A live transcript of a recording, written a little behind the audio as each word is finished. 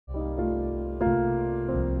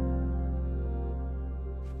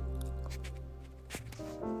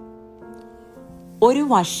ഒരു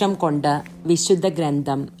വർഷം കൊണ്ട് വിശുദ്ധ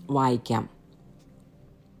ഗ്രന്ഥം വായിക്കാം.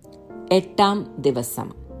 8-ാം ദിവസം.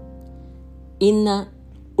 ഇന്ന്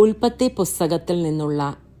ഉൽപ്പത്തി പുസ്തകത്തിൽ നിന്നുള്ള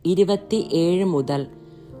 27 മുതൽ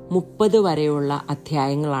 30 വരെയുള്ള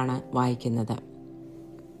അധ്യായങ്ങളാണ് വായിക്കുന്നത്.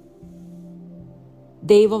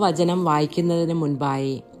 ദൈവവചനം വായിക്കുന്നതിന്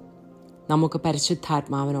മുൻപായി നമുക്ക്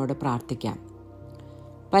പരിശുദ്ധാത്മാവിനോട് പ്രാർത്ഥിക്കാം.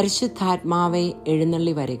 പരിശുദ്ധാത്മാവെ,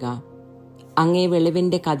 എഴുന്നള്ളി വരിക. അങ്ങേ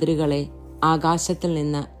വെളിവിൻ്റെ കതിരുകളെ ആകാശത്തിൽ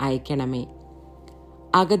നിന്ന് അയക്കണമേ.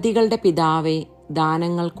 അഗതികളുടെ പിതാവേ,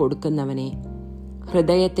 ദാനങ്ങൾ കൊടുക്കുന്നവനെ,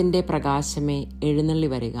 ഹൃദയത്തിൻ്റെ പ്രകാശമേ, എഴുന്നള്ളി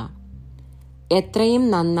വരിക. എത്രയും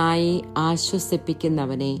നന്നായി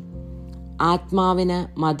ആശ്വസിപ്പിക്കുന്നവനെ, ആത്മാവിന്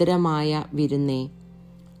മധുരമായ വിരുന്നേ,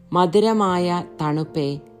 മധുരമായ തണുപ്പേ,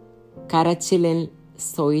 കരച്ചിലിൽ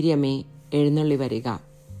സ്വൈര്യമേ, എഴുന്നള്ളി വരിക.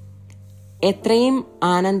 എത്രയും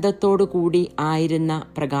ആനന്ദത്തോടു കൂടി ആയിരുന്ന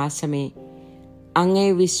പ്രകാശമേ, അങ്ങേ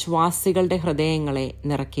വിശ്വാസികളുടെ ഹൃദയങ്ങളെ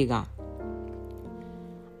നിറയ്ക്കുക.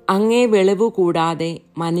 അങ്ങേ വെളിവു കൂടാതെ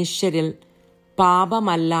മനുഷ്യരിൽ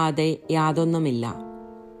പാപമല്ലാതെ യാതൊന്നുമില്ല.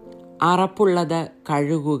 അറപ്പുള്ളത്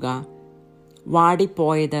കഴുകുക,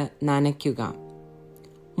 വാടിപ്പോയത് നനയ്ക്കുക,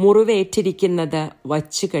 മുറിവേറ്റിരിക്കുന്നത്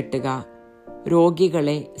വച്ചു കെട്ടുക,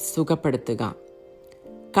 രോഗികളെ സുഖപ്പെടുത്തുക,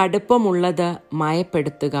 കടുപ്പമുള്ളത്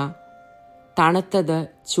മയപ്പെടുത്തുക, തണുത്തത്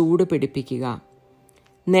ചൂട് പിടിപ്പിക്കുക,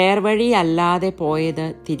 നേർവഴിയല്ലാതെ പോയത്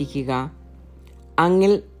തിരിക്കുക.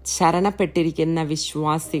 അങ്ങിൽ ശരണപ്പെട്ടിരിക്കുന്ന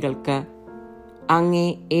വിശ്വാസികൾക്ക് അങ്ങേ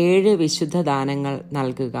 7 വിശുദ്ധദാനങ്ങൾ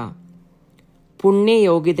നൽകുക.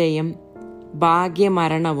 പുണ്യയോഗ്യതയും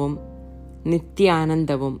ഭാഗ്യമരണവും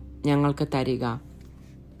നിത്യാനന്ദവും ഞങ്ങൾക്ക് തരിക.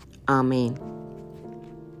 ആമേൻ.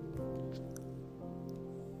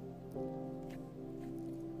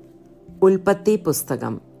 ഉൽപ്പത്തി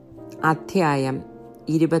പുസ്തകം അധ്യായം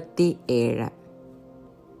 27.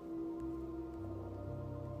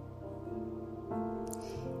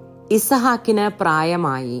 ഇസഹാക്കിന്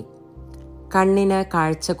പ്രായമായി, കണ്ണിന്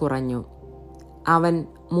കാഴ്ച കുറഞ്ഞു. അവൻ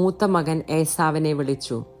മൂത്ത മകൻ ഏസാവിനെ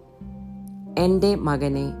വിളിച്ചു. എൻ്റെ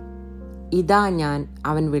മകനെ, ഇതാ ഞാൻ.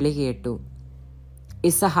 അവൻ വിളി കേട്ടു.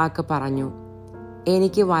 ഇസഹാക്ക് പറഞ്ഞു,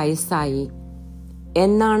 എനിക്ക് വയസ്സായി,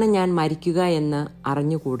 എന്നാണ് ഞാൻ മരിക്കുക എന്ന്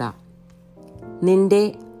അറിഞ്ഞുകൂടാ. നിന്റെ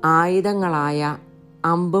ആയുധങ്ങളായ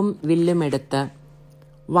അമ്പും വില്ലുമെടുത്ത്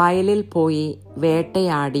വയലിൽ പോയി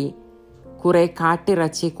വേട്ടയാടി കുറെ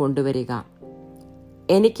കാട്ടിറച്ചി കൊണ്ടുവരിക.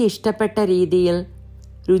 എനിക്ക് ഇഷ്ടപ്പെട്ട രീതിയിൽ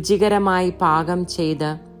രുചികരമായി പാകം ചെയ്ത്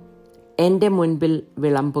എൻ്റെ മുൻപിൽ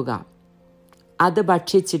വിളമ്പുക. അത്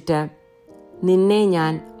ഭക്ഷിച്ചിട്ട് നിന്നെ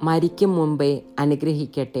ഞാൻ മരിക്കും മുമ്പേ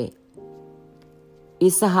അനുഗ്രഹിക്കട്ടെ.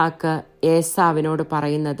 ഇസഹാക്ക് ഏസാവിനോട്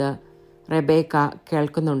പറയുന്നത് റെബേക്ക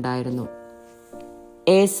കേൾക്കുന്നുണ്ടായിരുന്നു.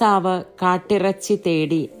 ഏസാവ് കാട്ടിറച്ചി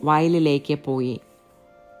തേടി വയലിലേക്ക് പോയി.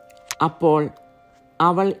 അപ്പോൾ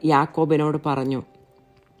അവൾ യാക്കോബിനോട് പറഞ്ഞു,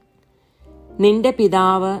 നിന്റെ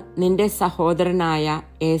പിതാവ് നിന്റെ സഹോദരനായ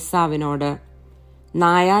ഏസാവിനോട്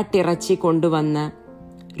നായാട്ടിറച്ചി കൊണ്ടുവന്ന്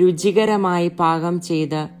രുചികരമായി പാകം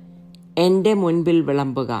ചെയ്ത് എൻ്റെ മുൻപിൽ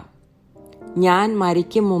വിളമ്പുക. ഞാൻ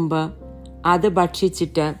മരിക്കും മുമ്പ് അത്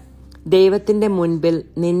ഭക്ഷിച്ചിട്ട് ദൈവത്തിൻ്റെ മുൻപിൽ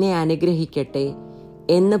നിന്നെ അനുഗ്രഹിക്കട്ടെ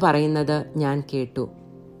എന്ന് പറയുന്നത് ഞാൻ കേട്ടു.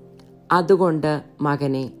 അതുകൊണ്ട്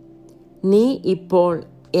മകനെ, നീ ഇപ്പോൾ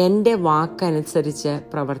എൻ്റെ വാക്കനുസരിച്ച്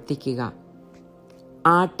പ്രവർത്തിക്കുക.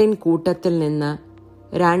 ആട്ടിൻ കൂട്ടത്തിൽ നിന്ന്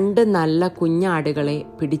 2 നല്ല കുഞ്ഞാടുകളെ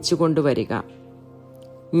പിടിച്ചുകൊണ്ടുവരിക.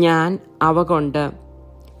 ഞാൻ അവ കൊണ്ട്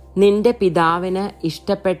നിന്റെ പിതാവിന്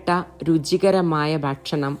ഇഷ്ടപ്പെട്ട രുചികരമായ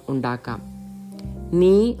ഭക്ഷണം ഉണ്ടാക്കാം.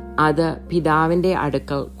 നീ അത് പിതാവിൻ്റെ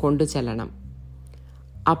അടുക്കൽ കൊണ്ടുചെല്ലണം.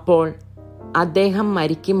 അപ്പോൾ അദ്ദേഹം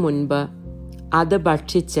മരിക്കും മുൻപ് അത്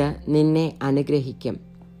ഭക്ഷിച്ച് നിന്നെ അനുഗ്രഹിക്കും.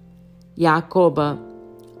 യാക്കോബ്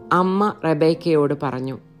അമ്മ റെബേക്കയോട്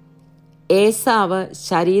പറഞ്ഞു, ഏസാവ്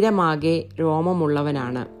ശരീരമാകെ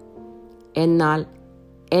രോമമുള്ളവനാണ്, എന്നാൽ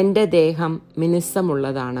എൻ്റെ ദേഹം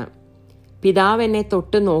മിനുസമുള്ളതാണ്. പിതാവ് എന്നെ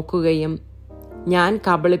തൊട്ടു നോക്കുകയും ഞാൻ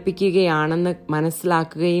കബളിപ്പിക്കുകയാണെന്ന്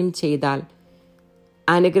മനസ്സിലാക്കുകയും ചെയ്താൽ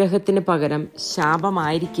അനുഗ്രഹത്തിന് പകരം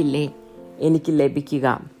ശാപമായിരിക്കില്ലേ എനിക്ക് ലഭിക്കുക?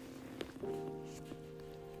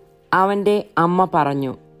 അവൻ്റെ അമ്മ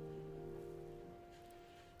പറഞ്ഞു,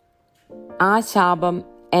 ആ ശാപം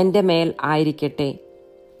എൻ്റെ മേൽ ആയിരിക്കട്ടെ.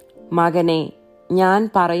 മകനെ, ഞാൻ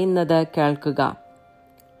പറയുന്നത് കേൾക്കുക.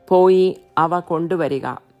 പോയി അവ കൊണ്ടുവരിക.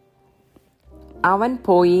 അവൻ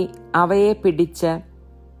പോയി അവയെ പിടിച്ച്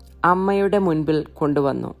അമ്മയുടെ മുൻപിൽ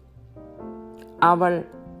കൊണ്ടുവന്നു. അവൾ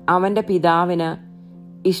അവൻ്റെ പിതാവിന്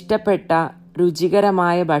ഇഷ്ടപ്പെട്ട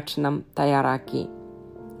രുചികരമായ ഭക്ഷണം തയ്യാറാക്കി.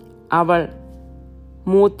 അവൾ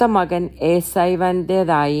മൂത്ത മകൻ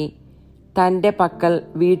ഏസൈവൻ്റേതായി തൻ്റെ പക്കൽ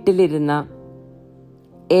വീട്ടിലിരുന്ന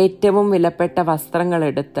ഏറ്റവും വിലപ്പെട്ട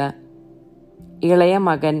വസ്ത്രങ്ങളെടുത്ത് ഇളയ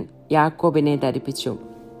മകൻ യാക്കോബിനെ ധരിപ്പിച്ചു.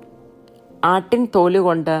 ആട്ടിൻ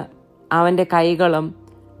തോലുകൊണ്ട് അവൻ്റെ കൈകളും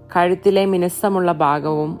കഴുത്തിലെ മിനുസമുള്ള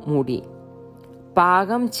ഭാഗവും മൂടി.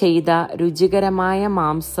 പാകം ചെയ്ത രുചികരമായ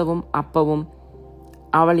മാംസവും അപ്പവും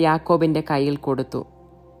അവൾ യാക്കോബിൻ്റെ കയ്യിൽ കൊടുത്തു.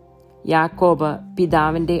 യാക്കോബ്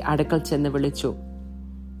പിതാവിൻ്റെ അടുക്കൽ ചെന്ന് വിളിച്ചു,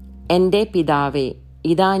 എൻ്റെ പിതാവേ,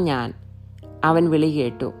 ഇതാ ഞാൻ. അവൻ വിളി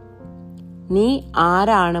കേട്ടു. നീ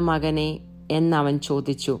ആരാണ് മകനെ എന്നവൻ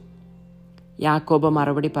ചോദിച്ചു. യാക്കോബ്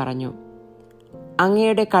മറുപടി പറഞ്ഞു,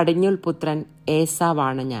 അങ്ങയുടെ കടിഞ്ഞൂൽ പുത്രൻ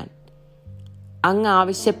ഏസാവാണ് ഞാൻ. അങ്ങ്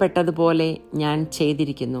ആവശ്യപ്പെട്ടതുപോലെ ഞാൻ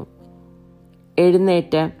ചെയ്തിരിക്കുന്നു.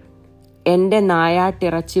 എഴുന്നേറ്റ് എൻ്റെ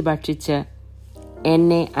നായാട്ടിറച്ചി ഭക്ഷിച്ച്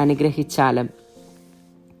എന്നെ അനുഗ്രഹിച്ചാലും.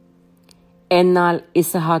 എന്നാൽ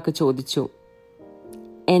ഇസഹാക്ക് ചോദിച്ചു,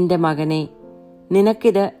 എൻ്റെ മകനെ,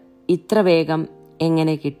 നിനക്കിത് ഇത്ര വേഗം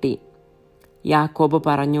എങ്ങനെ കിട്ടി? യാക്കോബ്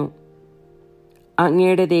പറഞ്ഞു,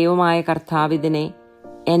 അങ്ങയുടെ ദൈവമായ കർത്താവിതിനെ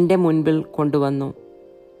എൻ്റെ മുൻപിൽ കൊണ്ടുവന്നു.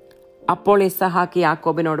 അപ്പോൾ ഇസഹാക്ക്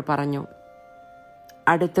യാക്കോബിനോട് പറഞ്ഞു,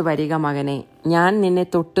 അടുത്ത് വരിക മകനെ, ഞാൻ നിന്നെ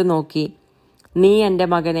തൊട്ടുനോക്കി നീ എൻ്റെ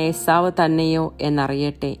മകൻ ഏസാവ് തന്നെയോ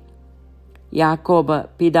എന്നറിയട്ടെ. യാക്കോബ്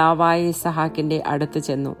പിതാവായ ഇസഹാക്കിൻ്റെ അടുത്ത്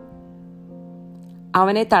ചെന്നു.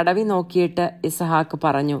 അവനെ തടവി നോക്കിയിട്ട് ഇസഹാക്ക്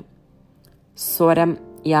പറഞ്ഞു, സ്വരം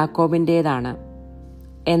യാക്കോബിൻ്റേതാണ്,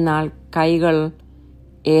 എന്നാൽ കൈകൾ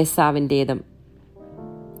ഏസാവിൻ്റേതും.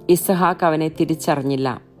 ഇസഹാക്ക് അവനെ തിരിച്ചറിഞ്ഞില്ല.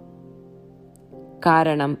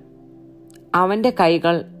 കാരണം അവൻ്റെ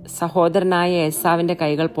കൈകൾ സഹോദരനായ ഏസാവിൻ്റെ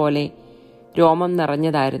കൈകൾ പോലെ രോമം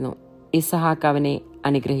നിറഞ്ഞതായിരുന്നു. ഇസഹാക്ക് അവനെ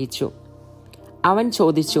അനുഗ്രഹിച്ചു. അവൻ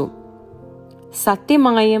ചോദിച്ചു,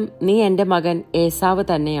 സത്യമായും നീ എൻ്റെ മകൻ ഏസാവ്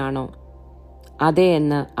തന്നെയാണോ? അതെ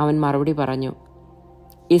എന്ന് അവൻ മറുപടി പറഞ്ഞു.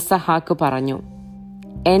 ഇസഹാക്ക് പറഞ്ഞു,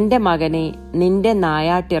 എൻ്റെ മകനെ, നിന്റെ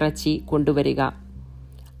നായാട്ടിറച്ചി കൊണ്ടുവരിക.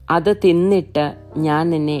 അത് തിന്നിട്ട് ഞാൻ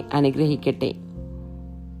നിന്നെ അനുഗ്രഹിക്കട്ടെ.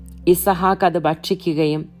 ഇസഹാക്ക് അത്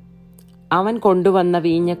ഭക്ഷിക്കുകയും അവൻ കൊണ്ടുവന്ന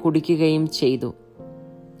വീഞ്ഞ് കുടിക്കുകയും ചെയ്തു.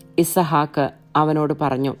 ഇസഹാക്ക് അവനോട്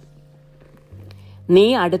പറഞ്ഞു, നീ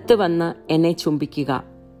അടുത്ത് വന്ന് എന്നെ ചുംബിക്കുക.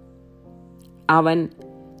 അവൻ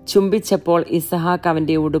ചുംബിച്ചപ്പോൾ ഇസഹാക്ക്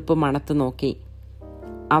അവൻ്റെ ഉടുപ്പ് മണത്തു നോക്കി,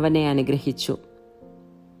 അവനെ അനുഗ്രഹിച്ചു.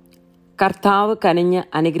 കർത്താവ് കനിഞ്ഞ്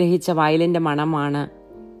അനുഗ്രഹിച്ച വയലിൻ്റെ മണമാണ്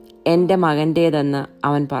എൻ്റെ മകൻ്റേതെന്ന്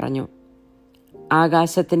അവൻ പറഞ്ഞു.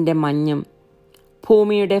 ആകാശത്തിൻ്റെ മഞ്ഞും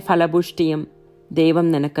ഭൂമിയുടെ ഫലപുഷ്ടിയും ദൈവം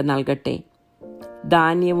നിനക്ക് നൽകട്ടെ.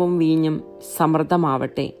 ധാന്യവും വീഞ്ഞും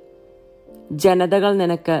സമൃദ്ധമാവട്ടെ. ജനതകൾ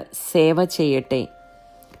നിനക്ക് സേവ ചെയ്യട്ടെ.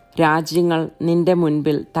 രാജ്യങ്ങൾ നിന്റെ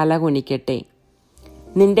മുൻപിൽ തലകുനിക്കട്ടെ.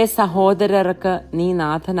 നിന്റെ സഹോദരർക്ക് നീ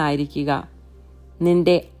നാഥനായിരിക്കുക.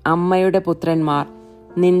 നിന്റെ അമ്മയുടെ പുത്രന്മാർ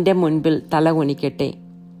നിന്റെ മുൻപിൽ തലകുനിക്കട്ടെ.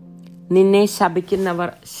 നിന്നെ ശപിക്കുന്നവർ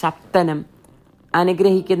ശപ്തനും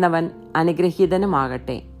അനുഗ്രഹിക്കുന്നവൻ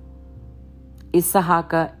അനുഗ്രഹീതനുമാകട്ടെ.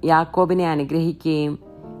 ഇസഹാക്ക് യാക്കോബിനെ അനുഗ്രഹിക്കുകയും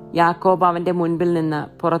യാക്കോബ് അവൻ്റെ മുൻപിൽ നിന്ന്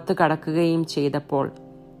പുറത്തു കടക്കുകയും ചെയ്തപ്പോൾ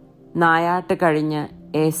നായാട്ട് കഴിഞ്ഞ്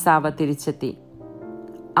ഏസാവ് തിരിച്ചെത്തി.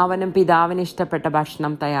 അവനും പിതാവിന് ഇഷ്ടപ്പെട്ട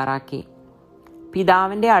ഭക്ഷണം തയ്യാറാക്കി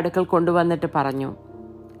പിതാവിൻ്റെ അടുക്കൽ കൊണ്ടുവന്നിട്ട് പറഞ്ഞു,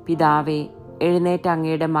 പിതാവേ, എഴുന്നേറ്റ്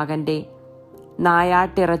അങ്ങയുടെ മകൻ്റെ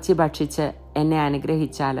നായാട്ടിറച്ചി ഭക്ഷിച്ച് എന്നെ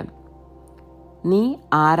അനുഗ്രഹിച്ചാലും. നീ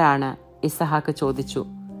ആരാണ്? ഇസഹാക്ക് ചോദിച്ചു.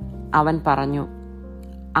 അവൻ പറഞ്ഞു,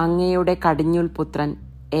 അങ്ങയുടെ കടിഞ്ഞൂൽ പുത്രൻ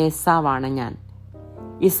ഏസാവാണ് ഞാൻ.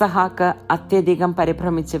 ഇസഹാക്ക് അത്യധികം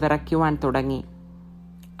പരിഭ്രമിച്ച് വിറയ്ക്കുവാൻ തുടങ്ങി.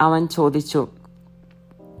 അവൻ ചോദിച്ചു,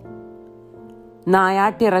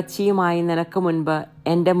 നായാട്ടിറച്ചിയുമായി നിനക്ക് മുൻപ്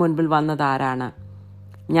എൻ്റെ മുൻപിൽ വന്നതാരാണ്?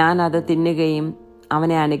 ഞാൻ അത് തിന്നുകയും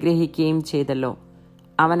അവനെ അനുഗ്രഹിക്കുകയും ചെയ്തല്ലോ.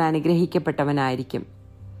 അവൻ അനുഗ്രഹിക്കപ്പെട്ടവനായിരിക്കും.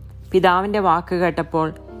 പിതാവിൻ്റെ വാക്ക് കേട്ടപ്പോൾ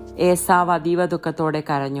ഏസാവ് അതീവ ദുഃഖത്തോടെ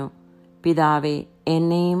കരഞ്ഞു. പിതാവേ,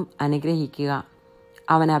 എന്നെയും അനുഗ്രഹിക്കുക,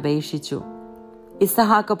 അവൻ അപേക്ഷിച്ചു.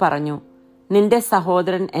 ഇസഹാക്ക് പറഞ്ഞു, നിന്റെ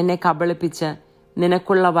സഹോദരൻ എന്നെ കബളിപ്പിച്ച്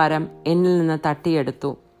നിനക്കുള്ള വരം എന്നിൽ നിന്ന്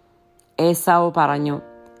തട്ടിയെടുത്തു. ഏസാവ് പറഞ്ഞു,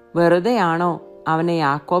 വെറുതെയാണോ അവനെ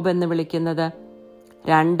യാക്കോബ് എന്ന് വിളിക്കുന്നത്?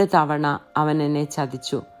 2 തവണ അവൻ എന്നെ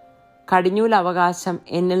ചതിച്ചു. കടിഞ്ഞൂൽ അവകാശം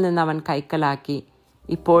എന്നിൽ നിന്ന് അവൻ കൈക്കലാക്കി.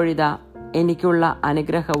 ഇപ്പോഴിതാ എനിക്കുള്ള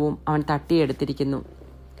അനുഗ്രഹവും അവൻ തട്ടിയെടുത്തിരിക്കുന്നു.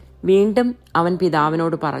 വീണ്ടും അവൻ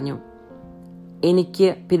പിതാവിനോട് പറഞ്ഞു.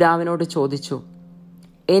 പിതാവിനോട് ചോദിച്ചു,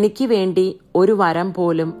 എനിക്ക് വേണ്ടി ഒരു വരം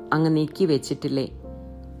പോലും അങ്ങ് നീക്കി വെച്ചിട്ടില്ലേ?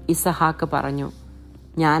 ഇസഹാക്ക് പറഞ്ഞു,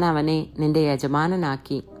 ഞാൻ അവനെ നിന്റെ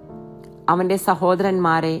യജമാനനാക്കി. അവൻ്റെ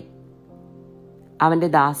സഹോദരന്മാരെ അവൻ്റെ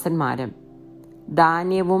ദാസന്മാരും.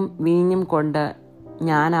 ധാന്യവും വീഞ്ഞും കൊണ്ട്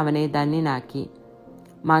ഞാൻ അവനെ ധന്യനാക്കി.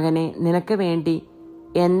 മകനെ, നിനക്ക് വേണ്ടി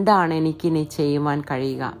എന്താണ് എനിക്കിനി ചെയ്യുവാൻ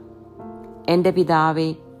കഴിയുക? എൻ്റെ പിതാവേ,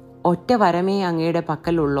 ഒറ്റ വരമേ അങ്ങയുടെ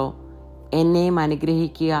പക്കലുള്ളോ? എന്നെയും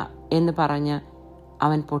അനുഗ്രഹിക്കുക എന്ന് പറഞ്ഞ്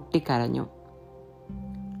അവൻ പൊട്ടിക്കരഞ്ഞു.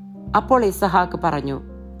 അപ്പോൾ ഇസഹാക്ക് പറഞ്ഞു,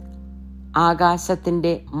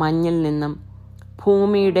 ആകാശത്തിൻ്റെ മഞ്ഞിൽ നിന്നും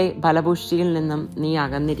ഭൂമിയുടെ ഫലപുഷ്ടിയിൽ നിന്നും നീ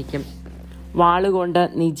അകന്നിരിക്കും. വാളുകൊണ്ട്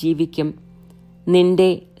നീ ജീവിക്കും. നിന്റെ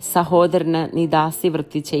സഹോദരന് നീ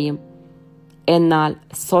ദാസ്യവൃത്തി ചെയ്യും. എന്നാൽ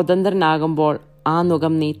സ്വതന്ത്രനാകുമ്പോൾ ആ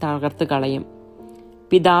നുകം നീ തകർത്ത് കളയും.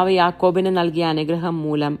 പിതാവ് യാക്കോബിന് നൽകിയ അനുഗ്രഹം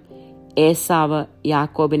മൂലം ഏസാവ്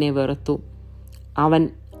യാക്കോബിനെ വെറുത്തു. അവൻ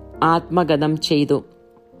ആത്മഗതം ചെയ്തു.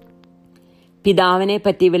 പിതാവിനെ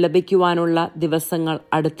പറ്റി വിലപിക്കുവാനുള്ള ദിവസങ്ങൾ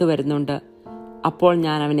അടുത്തു വരുന്നുണ്ട്. അപ്പോൾ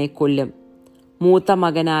ഞാൻ അവനെ കൊല്ലും. മൂത്ത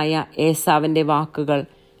മകനായ ഏസാവിൻ്റെ വാക്കുകൾ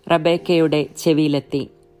റബേക്കയുടെ ചെവിയിലെത്തി.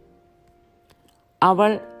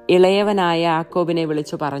 അവൾ ഇളയവനായ യാക്കോബിനെ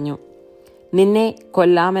വിളിച്ചു പറഞ്ഞു, നിന്നെ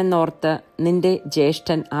കൊല്ലാമെന്നോർത്ത് നിന്റെ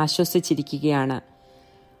ജ്യേഷ്ഠൻ ആശ്വസിച്ചിരിക്കുകയാണ്.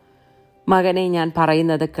 മകനെ, ഞാൻ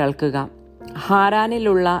പറയുന്നത് കേൾക്കുക.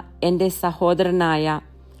 ഹാരാനിലുള്ള എൻ്റെ സഹോദരനായ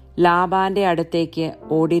ലാബാന്റെ അടുത്തേക്ക്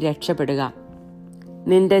ഓടി രക്ഷപ്പെടുക.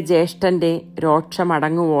 നിന്റെ ജ്യേഷ്ഠൻ്റെ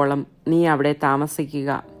രോക്ഷമടങ്ങുവോളം നീ അവിടെ താമസിക്കുക.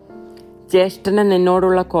 ജ്യേഷ്ഠന്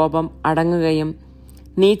നിന്നോടുള്ള കോപം അടങ്ങുകയും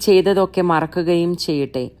നീ ചെയ്തതൊക്കെ മറക്കുകയും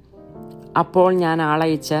ചെയ്യട്ടെ. അപ്പോൾ ഞാൻ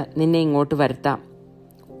ആളയച്ച് നിന്നെ ഇങ്ങോട്ട് വരുത്താം.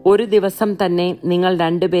 ഒരു ദിവസം തന്നെ നിങ്ങൾ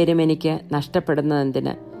രണ്ടുപേരും എനിക്ക്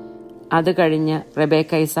നഷ്ടപ്പെടുന്നതെന്തിന്? അത് കഴിഞ്ഞ്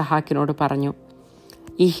റബേക്ക ഇസഹാക്കിനോട് പറഞ്ഞു,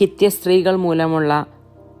 ഈ ഹിത്യ സ്ത്രീകൾ മൂലമുള്ള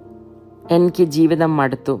എനിക്ക് ജീവിതം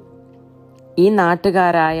മടുത്തു. ഈ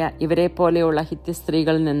നാട്ടുകാരായ ഇവരെ പോലെയുള്ള ഹിത്യ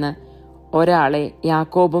സ്ത്രീകളിൽ നിന്ന് ഒരാളെ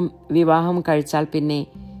യാക്കോബും വിവാഹം കഴിച്ചാൽ പിന്നെ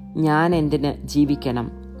ഞാൻ എന്തിന് ജീവിക്കണം?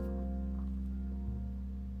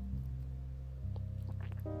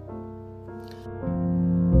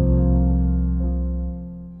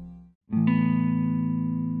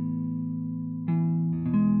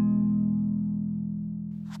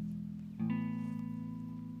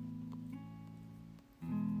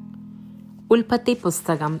 ഉൽപ്പത്തി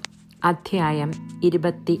പുസ്തകം അധ്യായം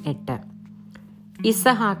 28.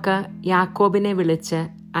 ഇസഹാക്ക് യാക്കോബിനെ വിളിച്ച്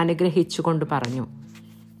അനുഗ്രഹിച്ചുകൊണ്ട് പറഞ്ഞു,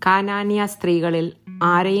 കാനാന്യ സ്ത്രീകളിൽ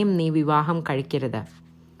ആരെയും നീ വിവാഹം കഴിക്കരുത്.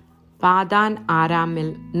 പാദാൻ ആരാമിൽ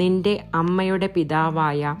നിന്റെ അമ്മയുടെ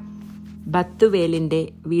പിതാവായ ബത്തുവേലിൻ്റെ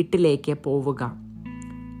വീട്ടിലേക്ക് പോവുക.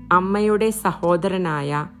 അമ്മയുടെ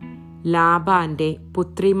സഹോദരനായ ലാബാന്റെ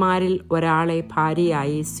പുത്രിമാരിൽ ഒരാളെ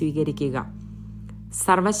ഭാര്യയായി സ്വീകരിക്കുക.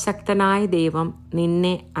 സർവശക്തനായ ദൈവം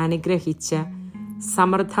നിന്നെ അനുഗ്രഹിച്ച്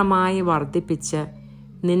സമൃദ്ധമായി വർദ്ധിപ്പിച്ച്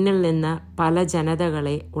നിന്നിൽ നിന്ന് പല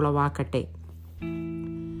ജനതകളെ ഉളവാക്കട്ടെ.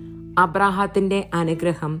 അബ്രാഹത്തിന്റെ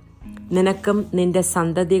അനുഗ്രഹം നിനക്കും നിന്റെ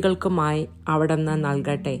സന്തതികൾക്കുമായി അവിടുന്ന്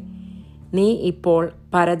നൽകട്ടെ. നീ ഇപ്പോൾ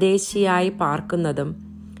പരദേശിയായി പാർക്കുന്നതും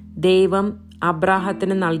ദൈവം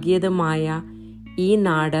അബ്രാഹത്തിന് നൽകിയതുമായ ഈ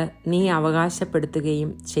നാട് നീ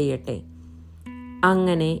അവകാശപ്പെടുത്തുകയും ചെയ്യട്ടെ.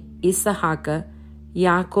 അങ്ങനെ ഇസഹാക്ക്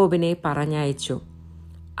യാക്കോബിനെ പറഞ്ഞയച്ചു.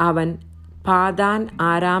 അവൻ പാദാൻ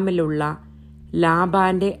ആരാമിലുള്ള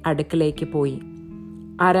ലാബാന്റെ അടുക്കലേക്ക് പോയി.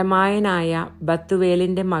 അരമായനായ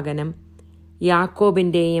ബത്തുവേലിന്റെ മകനും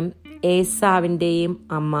യാക്കോബിന്റെയും ഏസാവിന്റെയും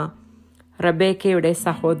അമ്മ റബേക്കയുടെ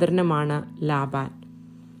സഹോദരനുമാണ് ലാബാൻ.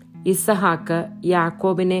 ഇസഹാക്ക്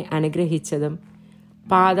യാക്കോബിനെ അനുഗ്രഹിച്ചതും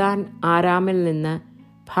പാദാൻ ആരാമിൽ നിന്ന്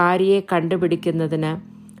ഭാര്യയെ കണ്ടുപിടിക്കുന്നതിന്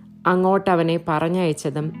അങ്ങോട്ടവനെ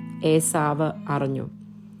പറഞ്ഞയച്ചതും ഏസാവ് അറിഞ്ഞു.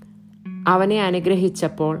 അവനെ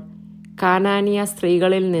അനുഗ്രഹിച്ചപ്പോൾ കാനാനിയ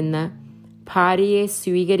സ്ത്രീകളിൽ നിന്ന് ഭാര്യയെ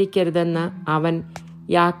സ്വീകരിക്കരുതെന്ന് അവൻ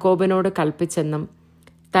യാക്കോബിനോട് കൽപ്പിച്ചെന്നും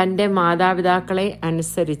തൻ്റെ മാതാപിതാക്കളെ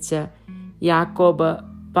അനുസരിച്ച് യാക്കോബ്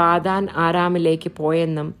പാദാൻ ആരാമിലേക്ക്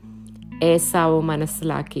പോയെന്നും ഏസാവ്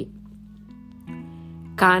മനസ്സിലാക്കി.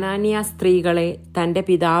 കാനാനിയ സ്ത്രീകളെ തൻ്റെ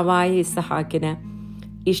പിതാവായ ഇസഹാക്കിന്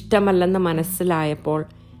ഇഷ്ടമല്ലെന്ന് മനസ്സിലായപ്പോൾ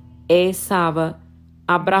ഏസാവ്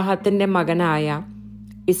അബ്രാഹത്തിന്റെ മകനായ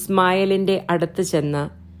ഇസ്മായേലിന്റെ അടുത്ത് ചെന്ന്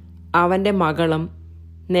അവന്റെ മകളും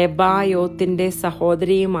നെബായോത്തിന്റെ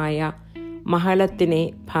സഹോദരിയുമായ മഹലത്തിനെ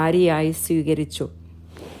ഭാര്യയായി സ്വീകരിച്ചു.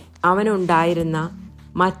 അവനുണ്ടായിരുന്ന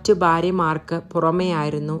മറ്റു ഭാര്യമാർക്ക്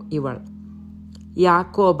പുറമെയായിരുന്നു ഇവൾ.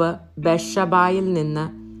 യാക്കോബ് ബെർശബായിൽ നിന്ന്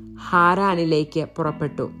ഹാരാനിലേക്ക്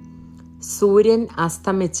പുറപ്പെട്ടു. സൂര്യൻ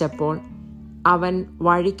അസ്തമിച്ചപ്പോൾ അവൻ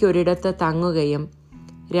വഴിക്കൊരിടത്ത് തങ്ങുകയും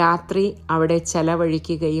രാത്രി അവിടെ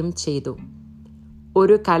ചെലവഴിക്കുകയും ചെയ്തു.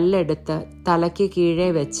 ഒരു കല്ലെടുത്ത് തലയ്ക്ക് കീഴെ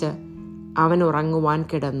വെച്ച് അവൻ ഉറങ്ങുവാൻ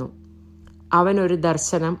കിടന്നു. അവനൊരു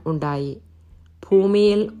ദർശനം ഉണ്ടായി.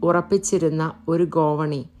 ഭൂമിയിൽ ഉറപ്പിച്ചിരുന്ന ഒരു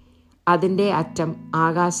ഗോവണി അതിൻ്റെ അറ്റം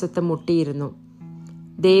ആകാശത്ത് മുട്ടിയിരുന്നു.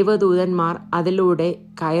 ദൈവദൂതന്മാർ അതിലൂടെ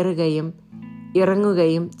കയറുകയും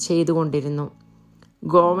ഇറങ്ങുകയും ചെയ്തുകൊണ്ടിരുന്നു.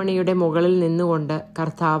 ഗോവണിയുടെ മുകളിൽ നിന്നുകൊണ്ട്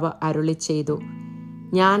കർത്താവ് അരുളി ചെയ്തു,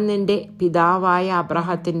 ഞാൻ നിന്റെ പിതാവായ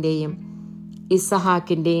അബ്രാഹത്തിൻ്റെയും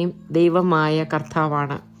ഇസഹാക്കിൻ്റെയും ദൈവമായ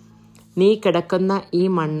കർത്താവാണ്. നീ കിടക്കുന്ന ഈ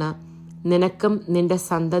മണ്ണ് നിനക്കും നിന്റെ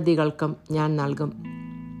സന്തതികൾക്കും ഞാൻ നൽകും.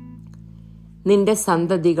 നിന്റെ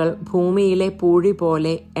സന്തതികൾ ഭൂമിയിലെ പൂഴി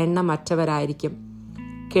പോലെ എണ്ണമറ്റവരായിരിക്കും.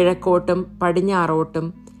 കിഴക്കോട്ടും പടിഞ്ഞാറോട്ടും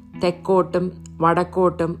തെക്കോട്ടും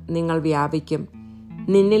വടക്കോട്ടും നിങ്ങൾ വ്യാപിക്കും.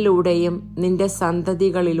 നിന്നിലൂടെയും നിന്റെ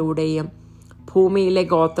സന്തതികളിലൂടെയും ഭൂമിയിലെ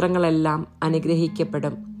ഗോത്രങ്ങളെല്ലാം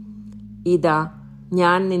അനുഗ്രഹിക്കപ്പെടും. ഇതാ,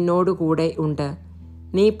 ഞാൻ നിന്നോടുകൂടെ ഉണ്ട്.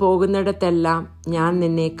 നീ പോകുന്നിടത്തെല്ലാം ഞാൻ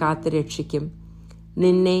നിന്നെ കാത്തു രക്ഷിക്കും.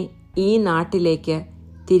 നിന്നെ ഈ നാട്ടിലേക്ക്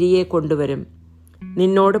തിരികെ കൊണ്ടുവരും.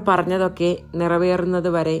 നിന്നോട് പറഞ്ഞതൊക്കെ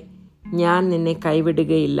നിറവേറുന്നതുവരെ ഞാൻ നിന്നെ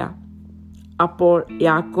കൈവിടുകയില്ല. അപ്പോൾ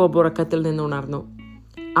യാക്കോബ് ഉറക്കത്തിൽ നിന്നുണർന്നു.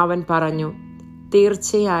 അവൻ പറഞ്ഞു,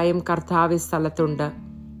 തീർച്ചയായും കർത്താവ് സ്ഥലത്തുണ്ട്,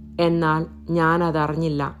 എന്നാൽ ഞാൻ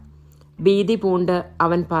അതറിഞ്ഞില്ല. ഭീതി പൂണ്ട്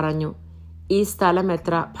അവൻ പറഞ്ഞു, ഈ സ്ഥലം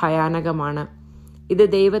എത്ര ഭയാനകമാണ്! ഇത്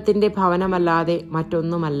ദൈവത്തിൻ്റെ ഭവനമല്ലാതെ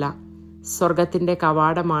മറ്റൊന്നുമല്ല. സ്വർഗത്തിൻ്റെ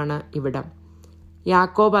കവാടമാണ് ഇവിടം.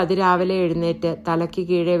 യാക്കോബ് അതിരാവിലെ എഴുന്നേറ്റ് തലയ്ക്ക്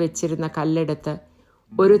കീഴെ വെച്ചിരുന്ന കല്ലെടുത്ത്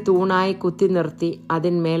ഒരു തൂണായി കുത്തി നിർത്തി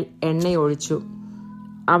അതിന്മേൽ എണ്ണയൊഴിച്ചു.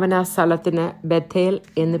 അവൻ ആ സ്ഥലത്തിന് ബഥേൽ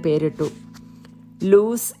എന്ന് പേരിട്ടു.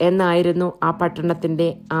 ലൂസ് എന്നായിരുന്നു ആ പട്ടണത്തിൻ്റെ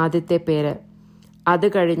ആദ്യത്തെ പേര്. അത്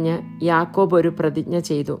കഴിഞ്ഞ് യാക്കോബ് ഒരു പ്രതിജ്ഞ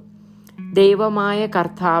ചെയ്തു. ദൈവമായ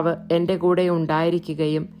കർത്താവ് എൻ്റെ കൂടെ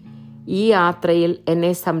ഉണ്ടായിരിക്കുകയും ഈ യാത്രയിൽ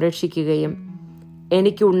എന്നെ സംരക്ഷിക്കുകയും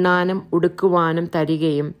എനിക്ക് ഉണ്ണാനും ഉടുക്കുവാനും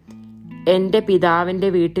തരികയും എൻ്റെ പിതാവിൻ്റെ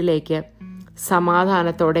വീട്ടിലേക്ക്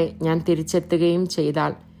സമാധാനത്തോടെ ഞാൻ തിരിച്ചെത്തുകയും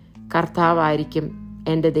ചെയ്താൽ കർത്താവായിരിക്കും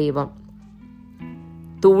എൻ്റെ ദൈവം.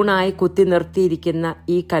 തൂണായി കുത്തി നിർത്തിയിരിക്കുന്ന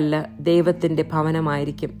ഈ കല്ല് ദൈവത്തിൻ്റെ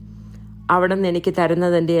ഭവനമായിരിക്കും. അവിടുന്ന് എനിക്ക്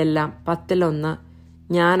തരുന്നതിൻ്റെ എല്ലാം 1/10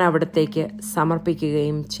 ഞാൻ അവിടത്തേക്ക്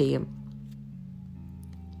സമർപ്പിക്കുകയും ചെയ്യും.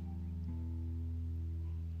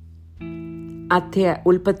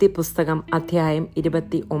 ഉൽപ്പത്തി പുസ്തകം അധ്യായം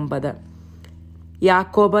 29.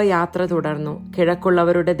 യാക്കോബ് യാത്ര തുടർന്നു.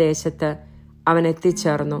 കിഴക്കുള്ളവരുടെ ദേശത്ത് അവൻ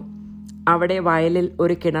എത്തിച്ചേർന്നു. അവിടെ വയലിൽ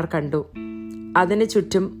ഒരു കിണർ കണ്ടു. അതിനു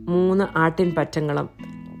ചുറ്റും 3 ആട്ടിൻപറ്റങ്ങളും.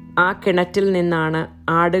 ആ കിണറ്റിൽ നിന്നാണ്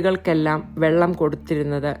ആടുകൾക്കെല്ലാം വെള്ളം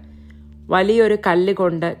കൊടുത്തിരുന്നത്. വലിയൊരു കല്ല്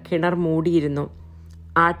കൊണ്ട് കിണർ മൂടിയിരുന്നു.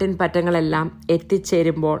 ആട്ടിൻപറ്റങ്ങളെല്ലാം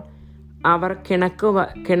എത്തിച്ചേരുമ്പോൾ അവർ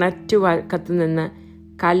കിണറ്റുവക്കത്തു നിന്ന്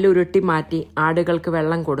കല്ലുരുട്ടി മാറ്റി ആടുകൾക്ക്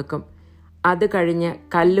വെള്ളം കൊടുക്കും. അത് കഴിഞ്ഞ്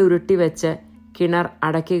കല്ലുരുട്ടി വെച്ച് കിണർ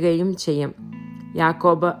അടയ്ക്കുകയും ചെയ്യും.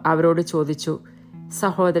 യാക്കോബ് അവരോട് ചോദിച്ചു,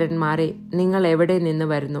 സഹോദരന്മാരെ, നിങ്ങൾ എവിടെ നിന്ന്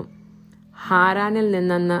വരുന്നു? ഹാരാനിൽ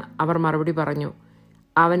നിന്നെന്ന് അവർ മറുപടി പറഞ്ഞു.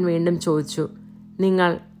 അവൻ വീണ്ടും ചോദിച്ചു,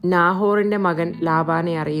 നിങ്ങൾ നാഹോറിൻ്റെ മകൻ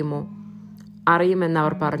ലാബാനെ അറിയുമോ?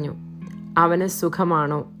 അറിയുമെന്നവർ പറഞ്ഞു. അവന്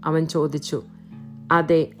സുഖമാണോ? അവൻ ചോദിച്ചു.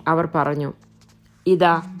 അതെ, അവർ പറഞ്ഞു.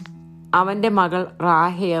 ഇതാ, അവൻ്റെ മകൾ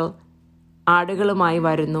റാഹേൽ ആടുകളുമായി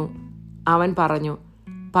വരുന്നു. അവൻ പറഞ്ഞു,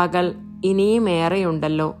 പകൽ ഇനിയും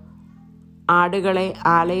ഏറെയുണ്ടല്ലോ. ആടുകളെ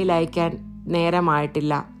ആലയിൽ അയക്കാൻ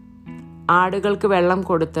നേരമായിട്ടില്ല. ആടുകൾക്ക് വെള്ളം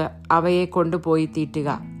കൊടുത്ത് അവയെ കൊണ്ടുപോയി തീറ്റുക.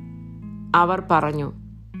 അവർ പറഞ്ഞു,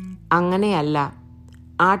 അങ്ങനെയല്ല.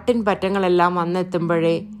 ആട്ടിൻപറ്റങ്ങളെല്ലാം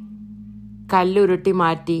വന്നെത്തുമ്പോഴേ കല്ലുരുട്ടി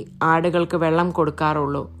മാറ്റി ആടുകൾക്ക് വെള്ളം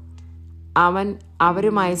കൊടുക്കാറുള്ളൂ. അവൻ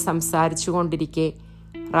അവരുമായി സംസാരിച്ചു കൊണ്ടിരിക്കെ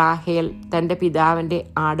റാഹേൽ തൻ്റെ പിതാവിൻ്റെ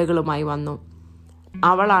ആടുകളുമായി വന്നു.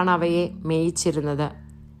 അവളാണ് അവയെ മേയിച്ചിരുന്നത്.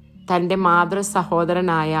 തൻ്റെ മാതൃ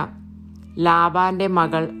സഹോദരനായ ലാബാൻ്റെ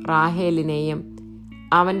മകൾ റാഹേലിനെയും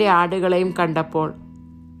അവൻ്റെ ആടുകളെയും കണ്ടപ്പോൾ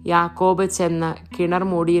യാക്കോബ് ചെന്ന് കിണർ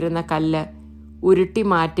മൂടിയിരുന്ന കല്ല് ഉരുട്ടി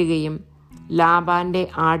മാറ്റുകയും ലാബാൻ്റെ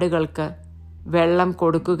ആടുകൾക്ക് വെള്ളം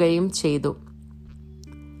കൊടുക്കുകയും ചെയ്തു.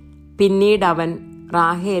 പിന്നീട് അവൻ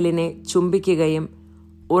റാഹേലിനെ ചുംബിക്കുകയും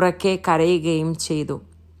ഉറക്കെ കരയുകയും ചെയ്തു.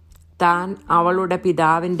 താൻ അവളുടെ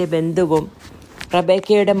പിതാവിൻ്റെ ബന്ധുവും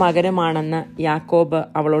റബേക്കയുടെ മകനുമാണെന്ന് യാക്കോബ്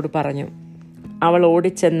അവളോട് പറഞ്ഞു. അവൾ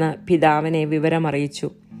ഓടിച്ചെന്ന് പിതാവിനെ വിവരമറിയിച്ചു.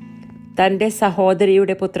 തൻ്റെ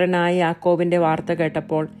സഹോദരിയുടെ പുത്രനായ യാക്കോബിൻ്റെ വാർത്ത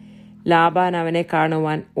കേട്ടപ്പോൾ ലാബാൻ അവനെ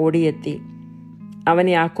കാണുവാൻ ഓടിയെത്തി. അവൻ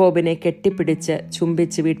യാക്കോബിനെ കെട്ടിപ്പിടിച്ച്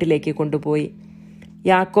ചുംബിച്ച് വീട്ടിലേക്ക് കൊണ്ടുപോയി.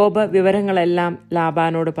 യാക്കോബ് വിവരങ്ങളെല്ലാം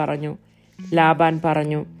ലാബാനോട് പറഞ്ഞു. ലാബാൻ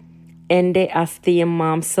പറഞ്ഞു, എൻ്റെ അസ്ഥിയും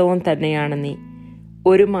മാംസവും തന്നെയാണ് നീ.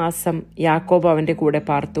 1 മാസം യാക്കോബ് അവൻ്റെ കൂടെ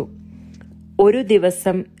പാർത്തു. ഒരു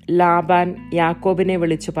ദിവസം ലാബാൻ യാക്കോബിനെ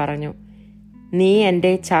വിളിച്ചു പറഞ്ഞു, നീ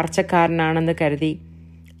എൻ്റെ ചാർച്ചക്കാരനാണെന്ന് കരുതി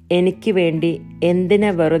എനിക്ക് വേണ്ടി എന്തിന്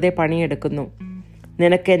വെറുതെ പണിയെടുക്കുന്നു?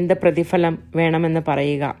 നിനക്കെന്ത് പ്രതിഫലം വേണമെന്ന്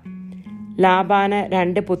പറയുക. ലാബാന്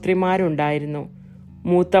 2 പുത്രിമാരുണ്ടായിരുന്നു.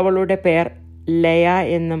 മൂത്തവളുടെ പേർ ലയ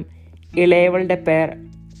എന്നും ഇളയവളുടെ പേർ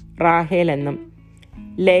റാഹേൽ എന്നും.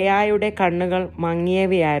 ലയായുടെ കണ്ണുകൾ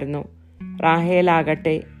മങ്ങിയവയായിരുന്നു.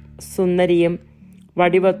 റാഹേലാകട്ടെ സുന്ദരിയും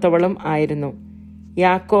വടിവൊത്തവളും ആയിരുന്നു.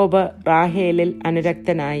 യാക്കോബ് റാഹേലിൽ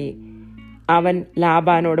അനുരക്തനായി. അവൻ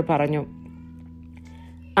ലാബാനോട് പറഞ്ഞു,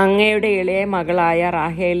 അങ്ങയുടെ ഇളയ മകളായ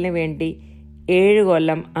റാഹേലിന് വേണ്ടി 7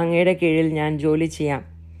 കൊല്ലം അങ്ങയുടെ കീഴിൽ ഞാൻ ജോലി ചെയ്യാം.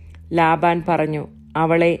 ലാബാൻ പറഞ്ഞു,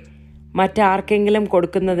 അവളെ മറ്റാർക്കെങ്കിലും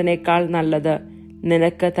കൊടുക്കുന്നതിനേക്കാൾ നല്ലത്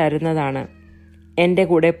നിനക്ക് തരുന്നതാണ്. എൻ്റെ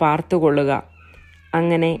കൂടെ പാർത്തുകൊള്ളുക.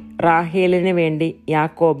 അങ്ങനെ റാഹേലിന് വേണ്ടി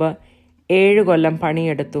യാക്കോബ് 7 കൊല്ലം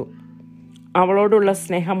പണിയെടുത്തു. അവളോടുള്ള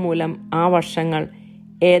സ്നേഹം മൂലം ആ വർഷങ്ങൾ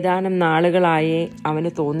ഏതാനും നാളുകളായേ അവന്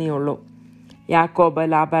തോന്നിയുള്ളൂ. യാക്കോബ്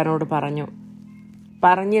ലാബാനോട് പറഞ്ഞു,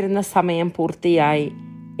 പറഞ്ഞിരുന്ന സമയം പൂർത്തിയായി.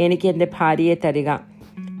 എനിക്ക് എൻ്റെ ഭാര്യയെ തരിക,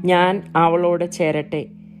 ഞാൻ അവളോട് ചേരട്ടെ.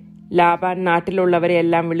 ലാബാൻ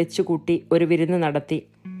നാട്ടിലുള്ളവരെയെല്ലാം വിളിച്ചുകൂട്ടി ഒരു വിരുന്ന് നടത്തി.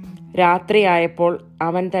 രാത്രിയായപ്പോൾ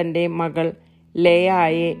അവൻ തൻ്റെ മകൾ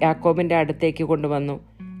ലേയായെ യാക്കോബിൻ്റെ അടുത്തേക്ക് കൊണ്ടുവന്നു.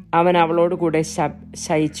 അവൻ അവളോടുകൂടെ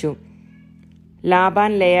ശയിച്ചു.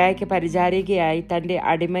 ലാബാൻ ലേയായ്ക്ക് പരിചാരികയായി തൻ്റെ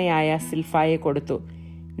അടിമയായ സിൽഫായെ കൊടുത്തു.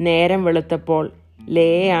 നേരം വെളുത്തപ്പോൾ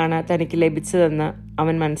ലേയാണ് തനിക്ക് ലഭിച്ചതെന്ന്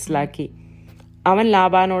അവൻ മനസ്സിലാക്കി. അവൻ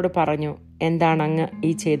ലാബാനോട് പറഞ്ഞു, എന്താണ് അങ്ങ്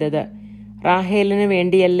ഈ ചെയ്തത്? റാഹേലിന്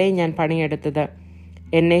വേണ്ടിയല്ലേ ഞാൻ പണിയെടുത്തത്?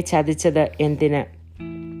 എന്നെ ചതിച്ചത് എന്തിന്?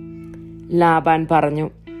 ലാബാൻ പറഞ്ഞു,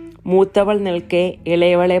 മൂത്തവൾ നിൽക്കെ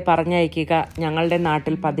ഇളയവളെ പറഞ്ഞയക്കുക ഞങ്ങളുടെ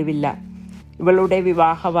നാട്ടിൽ പതിവില്ല. ഇവളുടെ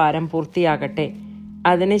വിവാഹവാരം പൂർത്തിയാകട്ടെ,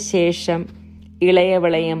 അതിനുശേഷം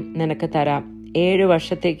ഇളയവളെയും നിനക്ക് തരാം. 7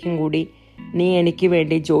 വർഷത്തേക്കും കൂടി നീ എനിക്ക്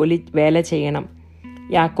വേണ്ടി വേല ചെയ്യണം.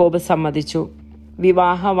 യാക്കോബ് സമ്മതിച്ചു.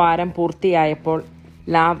 വിവാഹവാരം പൂർത്തിയായപ്പോൾ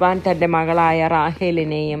ലാബാൻ തൻ്റെ മകളായ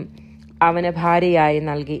റാഹേലിനെയും അവന് ഭാര്യയായി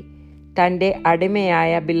നൽകി. തൻ്റെ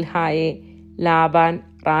അടിമയായ ബിൽഹായെ ലാബാൻ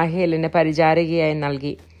റാഹേലിന് പരിചാരികയായി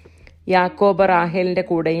നൽകി. യാക്കോബ് റാഹേലിൻ്റെ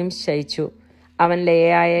കൂടെയും ശയിച്ചു. അവൻ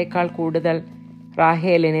ലേയായേക്കാൾ കൂടുതൽ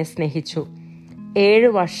റാഹേലിനെ സ്നേഹിച്ചു. 7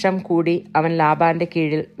 വർഷം കൂടി അവൻ ലാബാന്റെ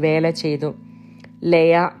കീഴിൽ വേല ചെയ്തു.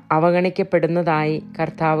 ലേയ അവഗണിക്കപ്പെടുന്നതായി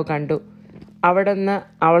കർത്താവ് കണ്ടു. അവിടുന്ന്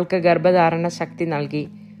അവൾക്ക് ഗർഭധാരണ ശക്തി നൽകി.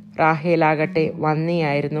 റാഹേലാകട്ടെ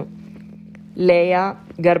വന്ധ്യയായിരുന്നു. ലേയ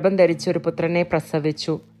ഗർഭം ധരിച്ചൊരു പുത്രനെ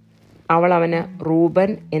പ്രസവിച്ചു. അവൾ അവന്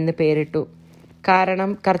റൂബൻ എന്ന് പേരിട്ടു.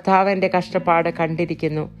 കാരണം കർത്താവ് എൻ്റെ കഷ്ടപ്പാട്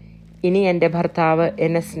കണ്ടിരിക്കുന്നു, ഇനി എൻ്റെ ഭർത്താവ്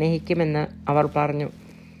എന്നെ സ്നേഹിക്കുമെന്ന് അവൾ പറഞ്ഞു.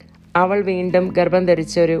 അവൾ വീണ്ടും ഗർഭം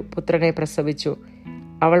ധരിച്ചൊരു പുത്രനെ പ്രസവിച്ചു.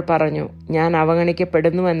 അവൾ പറഞ്ഞു, ഞാൻ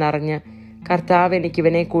അവഗണിക്കപ്പെടുന്നുവെന്നറിഞ്ഞ് കർത്താവ്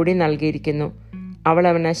എനിക്കിവനെ കൂടി നൽകിയിരിക്കുന്നു. അവൾ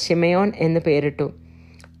അവന് ശിമയോൻ എന്ന് പേരിട്ടു.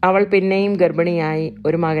 അവൾ പിന്നെയും ഗർഭിണിയായി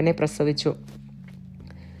ഒരു മകനെ പ്രസവിച്ചു.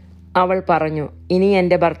 അവൾ പറഞ്ഞു, ഇനി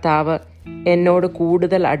എൻ്റെ ഭർത്താവ് എന്നോട്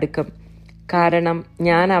കൂടുതൽ അടുക്കും, കാരണം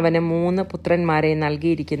ഞാൻ അവന് 3 പുത്രന്മാരെ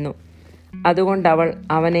നൽകിയിരിക്കുന്നു. അതുകൊണ്ട് അവൾ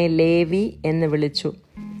അവനെ ലേവി എന്ന് വിളിച്ചു.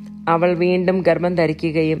 അവൾ വീണ്ടും ഗർഭം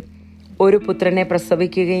ധരിക്കുകയും ഒരു പുത്രനെ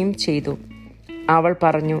പ്രസവിക്കുകയും ചെയ്തു. അവൾ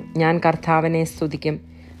പറഞ്ഞു, ഞാൻ കർത്താവിനെ സ്തുതിക്കും.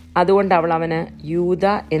 അതുകൊണ്ട് അവൾ അവന് യൂദ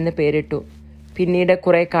എന്ന് പേരിട്ടു. പിന്നീട്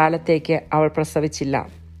കുറെ കാലത്തേക്ക് അവൾ പ്രസവിച്ചില്ല.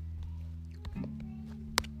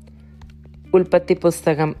 ഉൽപ്പത്തി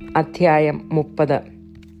പുസ്തകം അധ്യായം 30.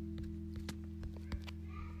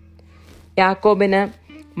 യാക്കോബിന്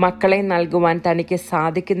മക്കളെ നൽകുവാൻ തനിക്ക്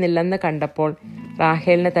സാധിക്കുന്നില്ലെന്ന് കണ്ടപ്പോൾ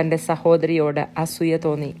റാഹേലിന് തൻ്റെ സഹോദരിയോട് അസൂയ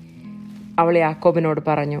തോന്നി. അവൾ യാക്കോബിനോട്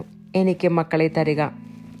പറഞ്ഞു, എനിക്ക് മക്കളെ തരിക,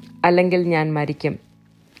 അല്ലെങ്കിൽ ഞാൻ മരിക്കും.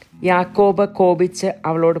 യാക്കോബ് കോപിച്ച്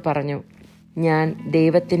അവളോട് പറഞ്ഞു, ഞാൻ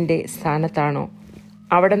ദൈവത്തിൻ്റെ സ്ഥാനത്താണോ?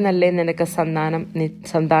 അവിടെ നിന്നല്ലേ നിനക്ക്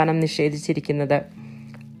സന്താനം നിഷേധിച്ചിരിക്കുന്നത്?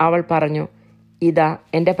 അവൾ പറഞ്ഞു, ഇതാ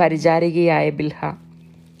എൻ്റെ പരിചാരികയായ ബിൽഹ,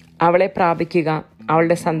 അവളെ പ്രാപിക്കുക,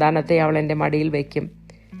 അവളുടെ സന്താനത്തെ അവൾ എൻ്റെ മടിയിൽ വയ്ക്കും.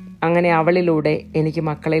 അങ്ങനെ അവളിലൂടെ എനിക്ക്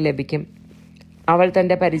മക്കളെ ലഭിക്കും. അവൾ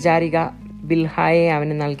തൻ്റെ പരിചാരിക ബിൽഹായെ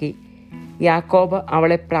അവന് നൽകി. യാക്കോബ്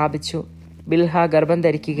അവളെ പ്രാപിച്ചു. ബിൽഹ ഗർഭം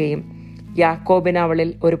ധരിക്കുകയും യാക്കോബിന് അവളിൽ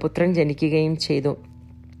ഒരു പുത്രൻ ജനിക്കുകയും ചെയ്തു.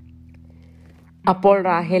 അപ്പോൾ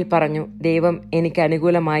റാഹേൽ പറഞ്ഞു, ദൈവം എനിക്ക്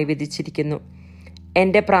അനുകൂലമായി വിധിച്ചിരിക്കുന്നു.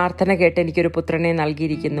 എൻ്റെ പ്രാർത്ഥന കേട്ട് എനിക്കൊരു പുത്രനെ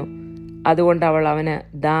നൽകിയിരിക്കുന്നു. അതുകൊണ്ട് അവൾ അവന്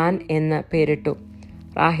ദാൻ എന്ന് പേരിട്ടു.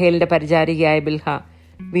 റാഹേലിൻ്റെ പരിചാരികയായ ബിൽഹ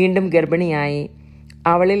വീണ്ടും ഗർഭിണിയായി.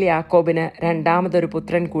 അവളിൽ യാക്കോബിന് 2ാമതൊരു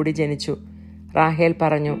പുത്രൻ കൂടി ജനിച്ചു. റാഹേൽ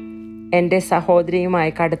പറഞ്ഞു, എൻ്റെ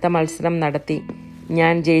സഹോദരിയുമായി കടുത്ത മത്സരം നടത്തി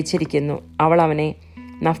ഞാൻ ജയിച്ചിരിക്കുന്നു. അവൾ അവനെ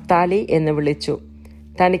നഫ്താലി എന്ന് വിളിച്ചു.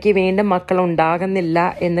 തനിക്ക് വീണ്ടും മക്കൾ ഉണ്ടാകുന്നില്ല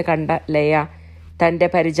എന്ന് കണ്ട ലേയ തൻ്റെ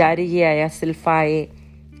പരിചാരികയായ സിൽഫായെ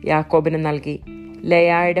യാക്കോബിന് നൽകി.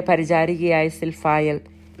 ലേയായുടെ പരിചാരികയായ സിൽഫായൽ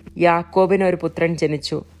യാക്കോബിന് ഒരു പുത്രൻ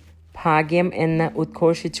ജനിച്ചു. ഭാഗ്യം എന്ന്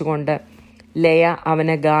ഉദ്ഘോഷിച്ചുകൊണ്ട് ലേയ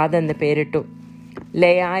അവന് ഗാദ് എന്ന് പേരിട്ടു.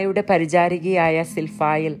 ലേയായുടെ പരിചാരികയായ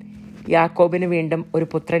സിൽഫായൽ യാക്കോബിന് വീണ്ടും ഒരു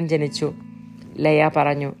പുത്രൻ ജനിച്ചു. ലേയ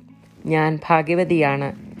പറഞ്ഞു, ഞാൻ ഭാഗ്യവതിയാണ്,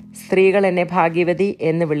 സ്ത്രീകൾ എന്നെ ഭാഗ്യവതി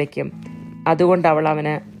എന്ന് വിളിക്കും. അതുകൊണ്ട് അവൾ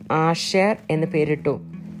അവന് ആഷേർ എന്ന് പേരിട്ടു.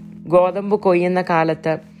 ഗോതമ്പ് കൊയ്യുന്ന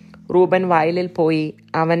കാലത്ത് റൂബൻ വയലിൽ പോയി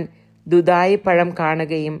അവൻ ദുദായി പഴം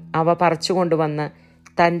കാണുകയും അവ പറിച്ചുകൊണ്ടുവന്ന്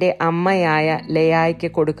തൻ്റെ അമ്മയായ ലേയായ്ക്ക്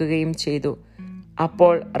കൊടുക്കുകയും ചെയ്തു.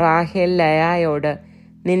 അപ്പോൾ റാഹേൽ ലയായോട്,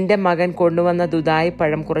 നിന്റെ മകൻ കൊണ്ടുവന്ന ദുദായി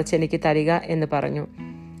പഴം കുറച്ചെനിക്ക് തരിക എന്ന് പറഞ്ഞു.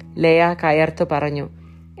 ലയ കയർത്തു പറഞ്ഞു,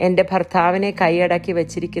 എൻ്റെ ഭർത്താവിനെ കൈയടക്കി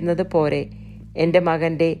വച്ചിരിക്കുന്നത് പോരെ, എൻ്റെ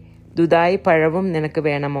മകൻ്റെ ദുദായി പഴവും നിനക്ക്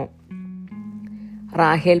വേണമോ?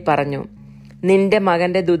 റാഹേൽ പറഞ്ഞു, നിന്റെ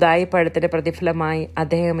മകൻ്റെ ദുദായി പഴത്തിന്റെ പ്രതിഫലമായി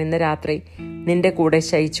അദ്ദേഹം ഇന്ന് രാത്രി നിന്റെ കൂടെ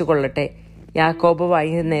ശയിച്ചു കൊള്ളട്ടെ. യാക്കോബ്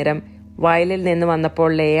വൈകുന്നേരം വയലിൽ നിന്ന് വന്നപ്പോൾ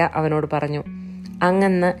ലേയ അവനോട് പറഞ്ഞു,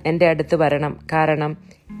 അങ്ങന്ന് എൻ്റെ അടുത്ത് വരണം, കാരണം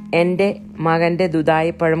എൻ്റെ മകൻ്റെ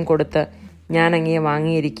ദുദായി പഴം കൊടുത്ത് ഞാൻ അങ്ങയെ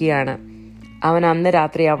വാങ്ങിയിരിക്കുകയാണ്. അവൻ അന്ന്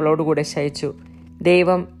രാത്രി അവളോടുകൂടെ ശയിച്ചു.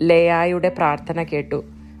 ദൈവം ലേയായുടെ പ്രാർത്ഥന കേട്ടു.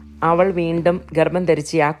 അവൾ വീണ്ടും ഗർഭം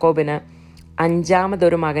ധരിച്ച് യാക്കോബിന്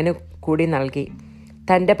 5ാമതൊരു മകന് കൂടി നൽകി.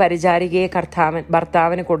 തൻ്റെ പരിചാരികയെ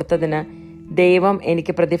ഭർത്താവിന് കൊടുത്തതിന് ദൈവം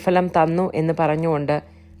എനിക്ക് പ്രതിഫലം തന്നു എന്ന് പറഞ്ഞുകൊണ്ട്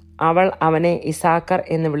അവൾ അവനെ ഇസാക്കർ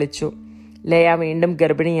എന്ന് വിളിച്ചു. ലേയ വീണ്ടും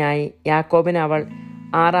ഗർഭിണിയായി. യാക്കോബിന് അവൾ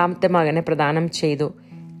 6ാമത്തെ മകനെ പ്രദാനം ചെയ്തു.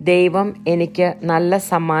 ദൈവം എനിക്ക് നല്ല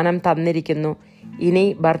സമ്മാനം തന്നിരിക്കുന്നു, ഇനി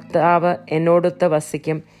ഭർത്താവ് എന്നോടൊത്ത്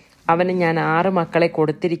വസിക്കും, അവന് ഞാൻ 6 മക്കളെ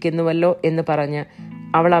കൊടുത്തിരിക്കുന്നുവല്ലോ എന്ന് പറഞ്ഞ്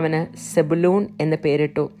അവൾ അവന് സെബുലൂൺ എന്ന്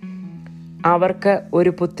പേരിട്ടു. അവൾക്ക്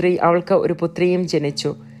ഒരു പുത്രിയും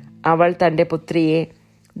ജനിച്ചു. അവൾ തൻ്റെ പുത്രിയെ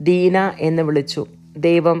ദീന എന്ന് വിളിച്ചു.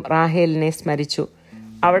 ദൈവം റാഹേലിനെ സ്മരിച്ചു.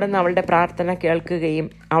 അവിടുന്ന് അവളുടെ പ്രാർത്ഥന കേൾക്കുകയും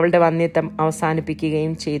അവളുടെ വന്ധ്യത്വം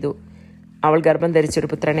അവസാനിപ്പിക്കുകയും ചെയ്തു. അവൾ ഗർഭം ധരിച്ചൊരു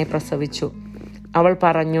പുത്രനെ പ്രസവിച്ചു. അവൾ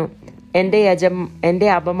പറഞ്ഞു, എൻ്റെ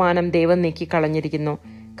അപമാനം ദൈവം നീക്കിക്കളഞ്ഞിരിക്കുന്നു.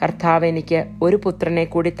 കർത്താവ് എനിക്ക് ഒരു പുത്രനെ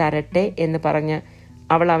കൂടി തരട്ടെ എന്ന് പറഞ്ഞ്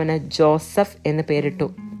അവൾ അവന് ജോസഫ് എന്ന് പേരിട്ടു.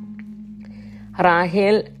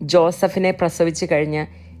 റാഹേൽ ജോസഫിനെ പ്രസവിച്ചു കഴിഞ്ഞ്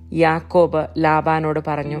യാക്കോബ് ലാബാനോട്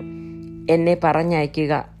പറഞ്ഞു, എന്നെ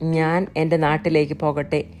പറഞ്ഞയക്കുക, ഞാൻ എൻ്റെ നാട്ടിലേക്ക്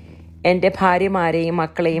പോകട്ടെ. എൻ്റെ ഭാര്യമാരെയും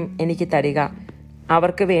മക്കളെയും എനിക്ക് തരിക.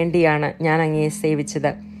 അവർക്ക് വേണ്ടിയാണ് ഞാൻ അങ്ങയെ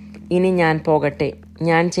സേവിച്ചത്. ഇനി ഞാൻ പോകട്ടെ.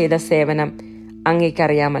 ഞാൻ ചെയ്ത സേവനം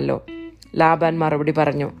അങ്ങേക്കറിയാമല്ലോ. ലാബാൻ മറുപടി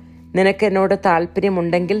പറഞ്ഞു, നിനക്ക് എന്നോട്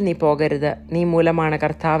താല്പര്യമുണ്ടെങ്കിൽ നീ പോകരുത്. നീ മൂലമാണ്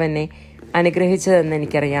കർത്താവ് എന്നെ അനുഗ്രഹിച്ചതെന്ന്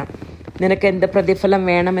എനിക്കറിയാം. നിനക്ക് എന്ത് പ്രതിഫലം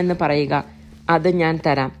വേണമെന്ന് പറയുക, അത് ഞാൻ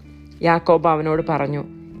തരാം. യാക്കോബ് അവനോട് പറഞ്ഞു,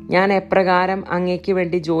 ഞാൻ എപ്രകാരം അങ്ങയ്ക്ക്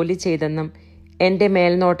വേണ്ടി ജോലി ചെയ്തെന്നും എൻ്റെ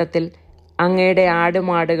മേൽനോട്ടത്തിൽ അങ്ങയുടെ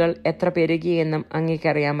ആടുമാടുകൾ എത്ര പെരുകിയെന്നും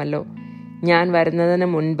അങ്ങേക്കറിയാമല്ലോ. ഞാൻ വരുന്നതിന്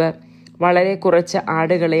മുൻപ് വളരെ കുറച്ച്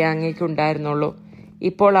ആടുകളെ അങ്ങേക്കുണ്ടായിരുന്നുള്ളൂ.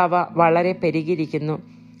 ഇപ്പോൾ അവ വളരെ പെരുകിയിരിക്കുന്നു.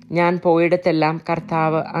 ഞാൻ പോയിടത്തെല്ലാം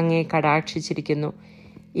കർത്താവ് അങ്ങയെ കടാക്ഷിച്ചിരിക്കുന്നു.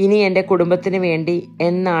 ഇനി എൻ്റെ കുടുംബത്തിന് വേണ്ടി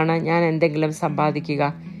എന്നാണ് ഞാൻ എന്തെങ്കിലും സമ്പാദിക്കുക?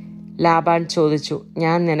 ലാബാൻ ചോദിച്ചു,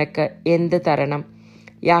 ഞാൻ നിനക്ക് എന്ത് തരണം?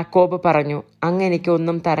 യാക്കോബ് പറഞ്ഞു, അങ്ങ്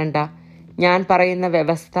എനിക്കൊന്നും തരണ്ട. ഞാൻ പറയുന്ന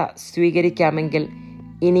വ്യവസ്ഥ സ്വീകരിക്കാമെങ്കിൽ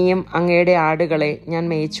ഇനിയും അങ്ങയുടെ ആടുകളെ ഞാൻ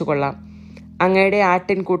മേയിച്ചുകൊള്ളാം. അങ്ങയുടെ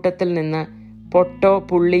ആട്ടിൻകൂട്ടത്തിൽ നിന്ന് പൊട്ടോ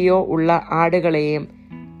പുള്ളിയോ ഉള്ള ആടുകളെയും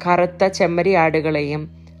കറുത്ത ചെമ്മരി ആടുകളെയും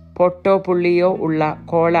പൊട്ടോ പുള്ളിയോ ഉള്ള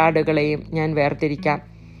കോളാടുകളെയും ഞാൻ വേർതിരിക്കാം.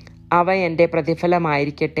 അവ എൻ്റെ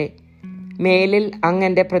പ്രതിഫലമായിരിക്കട്ടെ. മേലിൽ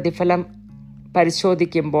അങ്ങൻ്റെ പ്രതിഫലം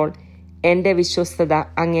പരിശോധിക്കുമ്പോൾ എൻ്റെ വിശ്വസ്തത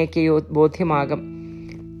അങ്ങേക്ക് ബോധ്യമാകും.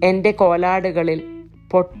 എൻ്റെ കോലാടുകളിൽ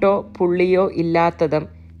പൊട്ടോ പുള്ളിയോ ഇല്ലാത്തതും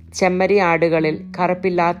ചെമ്മരി ആടുകളിൽ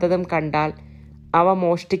കറുപ്പില്ലാത്തതും കണ്ടാൽ അവ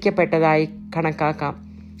മോഷ്ടിക്കപ്പെട്ടതായി കണക്കാക്കാം.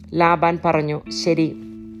 ലാബാൻ പറഞ്ഞു, ശരി,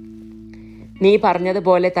 നീ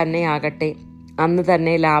പറഞ്ഞതുപോലെ തന്നെയാകട്ടെ. അന്ന്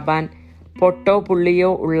തന്നെ ലാബാൻ പൊട്ടോ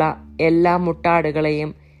പുള്ളിയോ ഉള്ള എല്ലാ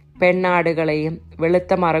മുട്ടാടുകളെയും പെണ്ണാടുകളെയും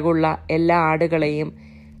വെളുത്ത മറകുള്ള എല്ലാ ആടുകളെയും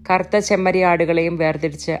കറുത്ത ചെമ്മരി ആടുകളെയും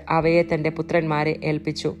വേർതിരിച്ച് അവയെ തൻ്റെ പുത്രന്മാരെ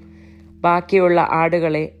ഏൽപ്പിച്ചു. ബാക്കിയുള്ള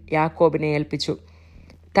ആടുകളെ യാക്കോബിനെ ഏൽപ്പിച്ചു.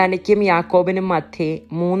 തനിക്കും യാക്കോബിനും മധ്യേ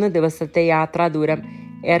 3 ദിവസത്തെ യാത്രാദൂരം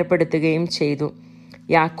ഏർപ്പെടുത്തുകയും ചെയ്തു.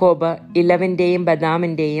 യാക്കോബ് ഇലവിൻ്റെയും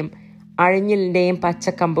ബദാമിൻ്റെയും അഴിഞ്ഞിലിൻ്റെയും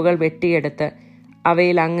പച്ചക്കമ്പുകൾ വെട്ടിയെടുത്ത്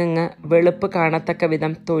അവയിൽ അങ്ങങ്ങ് വെളുപ്പ് കാണത്തക്ക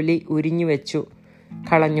വിധം തൊലി ഉരിഞ്ഞു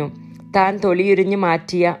കളഞ്ഞു. താൻ തൊലിയുരിഞ്ഞു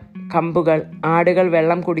മാറ്റിയ കമ്പുകൾ ആടുകൾ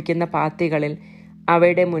വെള്ളം കുടിക്കുന്ന പാത്തികളിൽ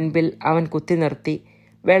അവയുടെ മുൻപിൽ അവൻ കുത്തി നിർത്തി.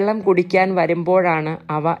 വെള്ളം കുടിക്കാൻ വരുമ്പോഴാണ്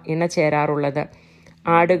അവ ഇണചേരാറുള്ളത്.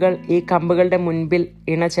 ആടുകൾ ഈ കമ്പുകളുടെ മുൻപിൽ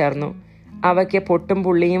ഇണചേർന്നു. അവയ്ക്ക് പൊട്ടും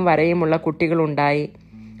പുള്ളിയും വരയുമുള്ള കുട്ടികളുണ്ടായി.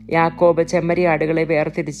 യാക്കോബ് ചെമ്മരി ആടുകളെ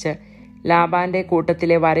വേർതിരിച്ച് ലാബാന്റെ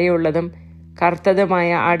കൂട്ടത്തിലെ വരയുള്ളതും കറുത്തതുമായ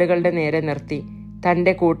ആടുകളുടെ നേരെ നിർത്തി.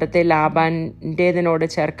 തൻ്റെ കൂട്ടത്തെ ലാബാൻ്റേതിനോട്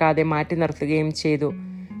ചേർക്കാതെ മാറ്റി നിർത്തുകയും ചെയ്തു.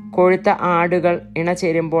 കൊഴുത്ത ആടുകൾ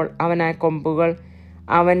ഇണചേരുമ്പോൾ അവൻ ആ കൊമ്പുകൾ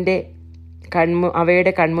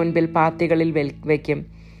അവയുടെ കൺമുൻപിൽ പാത്തികളിൽ വയ്ക്കും.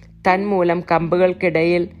 തന്മൂലം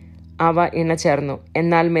കമ്പുകൾക്കിടയിൽ അവ ഇണചേർന്നു.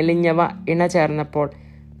 എന്നാൽ മെലിഞ്ഞവ ഇണചേർന്നപ്പോൾ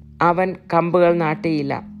അവൻ കമ്പുകൾ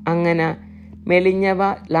നാട്ടിയില്ല. അങ്ങനെ മെലിഞ്ഞവ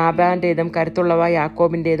ലാബാൻ്റേതും കരുത്തുള്ളവ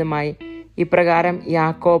യാക്കോബിൻ്റേതുമായി. ഇപ്രകാരം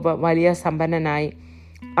യാക്കോബ് വലിയ സമ്പന്നനായി.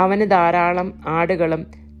 അവന് ധാരാളം ആടുകളും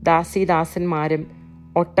ദാസീദാസന്മാരും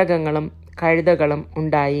ഒട്ടകങ്ങളും കഴുതകളും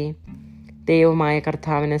ഉണ്ടായി. ദൈവമായ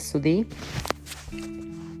കർത്താവിന് സ്തുതി.